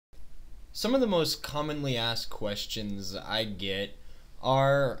Some of the most commonly asked questions I get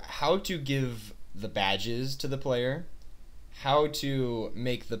are how to give the badges to the player, how to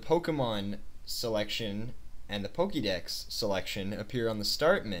make the Pokemon selection and the Pokédex selection appear on the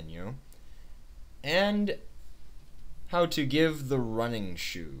start menu, and how to give the running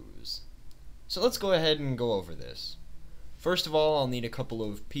shoes. So let's go ahead and go over this. First of all, I'll need a couple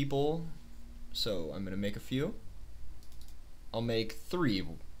of people, so I'm going to make a few. I'll make 3.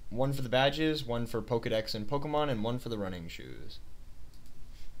 One for the badges, one for Pokédex and Pokemon, and one for the running shoes.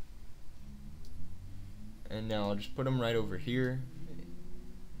 And now I'll just put them right over here.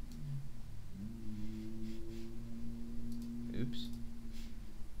 Oops.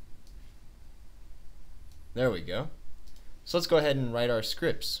 There we go. So let's go ahead and write our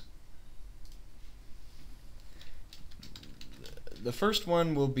scripts. The first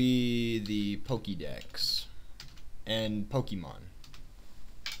one will be the Pokédex and Pokemon.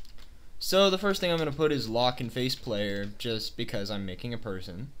 So the first thing I'm going to put is lock and faceplayer, just because I'm making a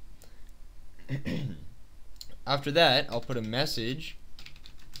person. After that, I'll put a message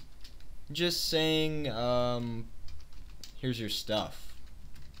just saying, here's your stuff.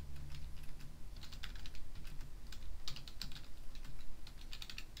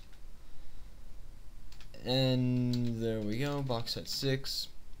 And there we go, boxset 6.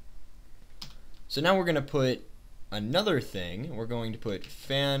 So now we're going to put another thing. We're going to put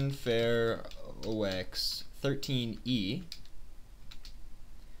fanfare OX 13E.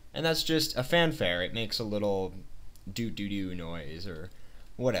 And that's just a fanfare. It makes a little doo-doo-doo noise or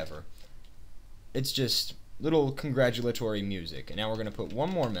whatever. It's just little congratulatory music. And now we're going to put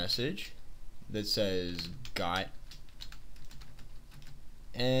one more message that says got.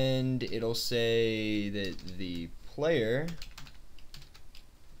 And it'll say that the player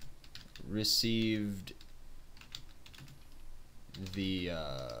received the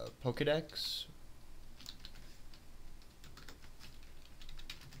Pokédex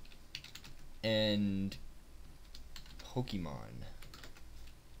and Pokemon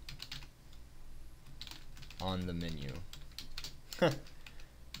on the menu.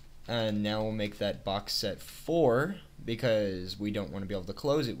 And now we'll make that box set 4 because we don't want to be able to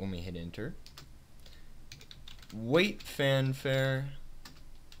close it when we hit enter. Waitfanfare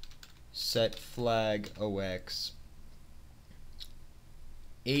setflag OX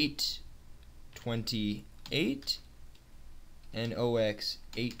 828 and OX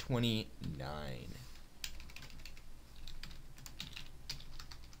 829.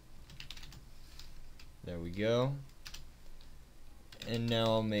 There we go. And now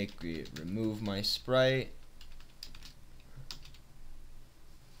I'll make remove my sprite.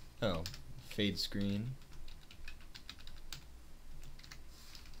 Oh, fadescreen.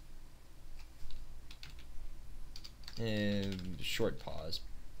 And short pause.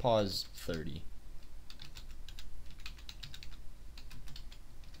 Pause 30.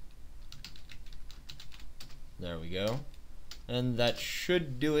 There we go. And that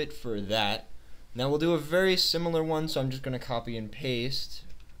should do it for that. Now we'll do a very similar one, so I'm just going to copy and paste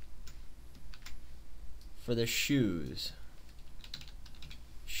for the shoes.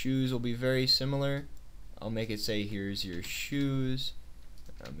 Shoes will be very similar. I'll make it say here's your shoes.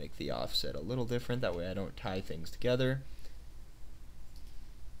 I'll make the offset a little different, that way I don't tie things together.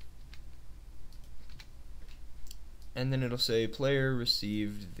 And then it'll say player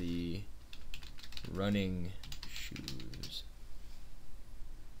received the running shoes.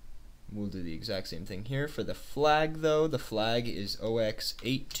 We'll do the exact same thing here. For the flag though, the flag is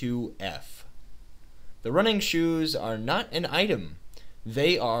OX82F. The running shoes are not an item.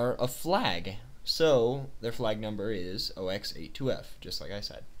 They are a flag. So their flag number is OX82F, just like I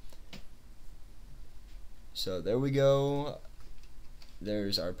said. So there we go.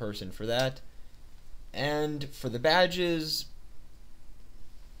 There's our person for that. And for the badges,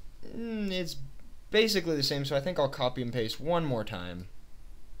 it's basically the same, so I think I'll copy and paste one more time.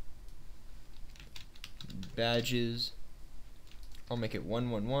 Badges, I'll make it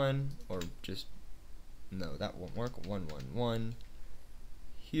 111, or just, no, that won't work, 111.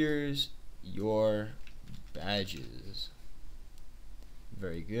 Here's your badges.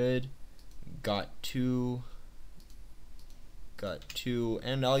 Very good. Got two,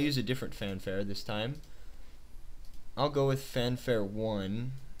 and I'll use a different fanfare this time. I'll go with fanfare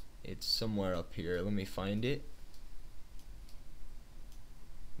 1. It's somewhere up here. Let me find it.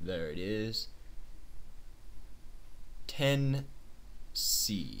 There it is.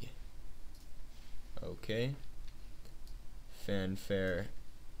 10C. Okay. Fanfare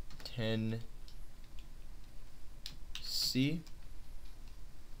 10C.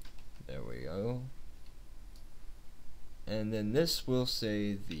 There we go. And then this will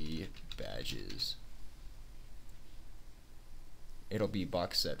say the badges. It'll be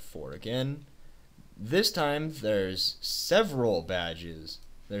boxset 4 again. This time there's several badges.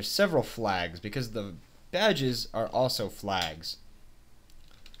 There's several flags because the badges are also flags.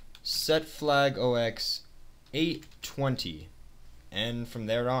 Setflag OX 820. And from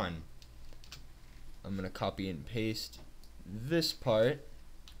there on, I'm going to copy and paste this part.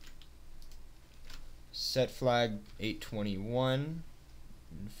 Setflag 821.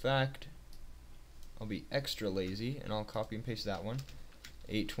 In fact, I'll be extra lazy and I'll copy and paste that one.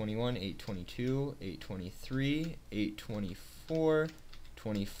 821, 822, 823, 824,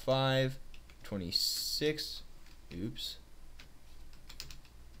 25, 26, oops,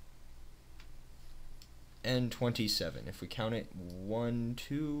 and 27. If we count it, 1,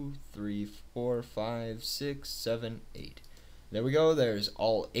 2, 3, 4, 5, 6, 7, 8. There we go, there's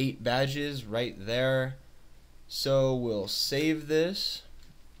all 8 badges right there. So we'll save this.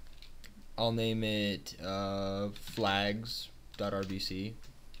 I'll name it flags.rbc.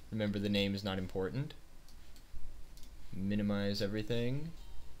 Remember, the name is not important. Minimize everything.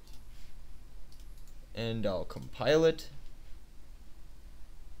 And I'll compile it.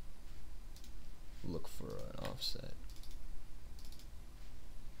 Look for an offset.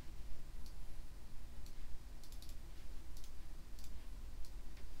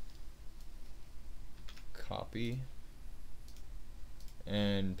 Copy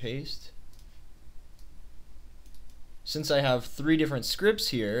and paste. Since I have 3 different scripts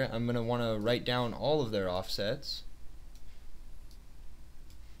here, I'm going to want to write down all of their offsets.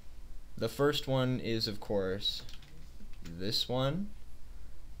 The first one is, of course, this one.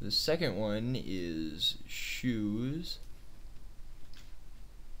 The second one is shoes.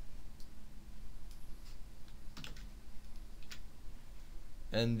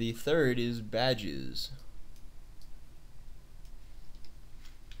 And the third is badges.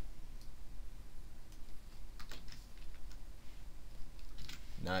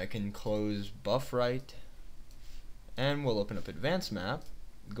 Now I can close buffwrite, and we'll open up advanced map,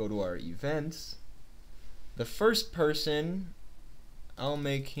 go to our events. The first person, I'll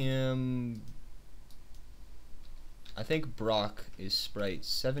make him, I think Brock is sprite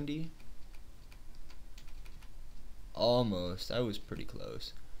 70. Almost, I was pretty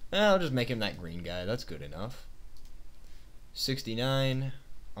close. I'll just make him that green guy, that's good enough. 69,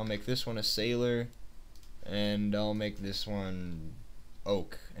 I'll make this one a sailor, and I'll make this one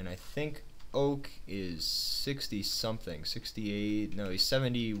Oak, and I think Oak is 60 something, 68, no, he's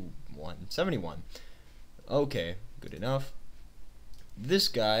 71. Okay, good enough. This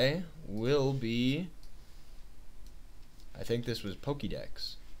guy will be, I think this was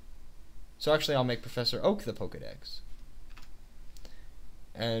Pokédex. So actually I'll make Professor Oak the Pokédex.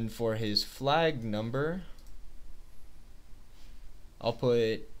 And for his flag number, I'll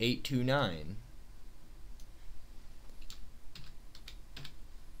put 829.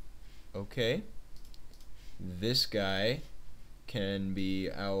 Okay, this guy can be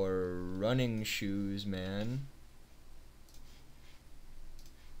our running shoes man.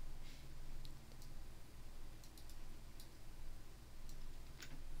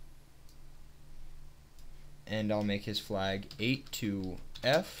 And I'll make his flag 82F.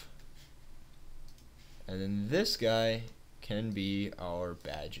 And then this guy can be our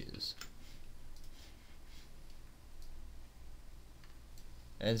badges.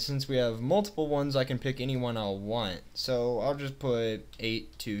 And since we have multiple ones, I can pick any one I'll want. So I'll just put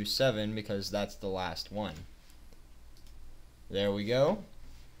 827 because that's the last one. There we go.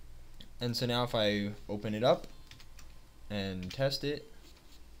 And so now if I open it up and test it,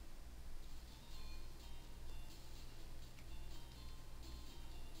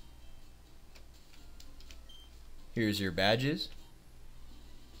 here's your badges.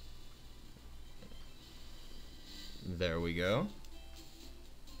 There we go.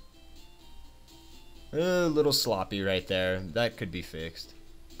 A little sloppy right there. That could be fixed.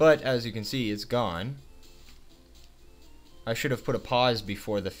 But as you can see, it's gone. I should have put a pause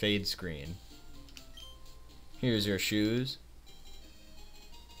before the fade screen. Here's your shoes.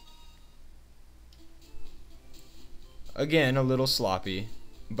 Again, a little sloppy,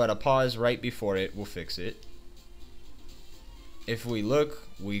 but a pause right before it will fix it. If we look,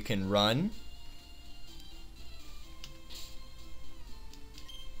 we can run.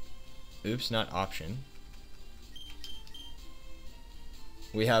 Oops, not option.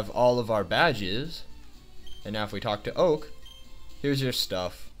 We have all of our badges. And now if we talk to Oak, here's your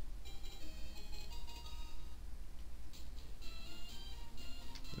stuff.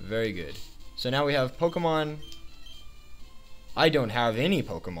 Very good. So now we have Pokemon. I don't have any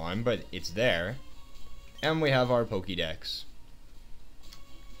Pokemon, but it's there. And we have our Pokédex.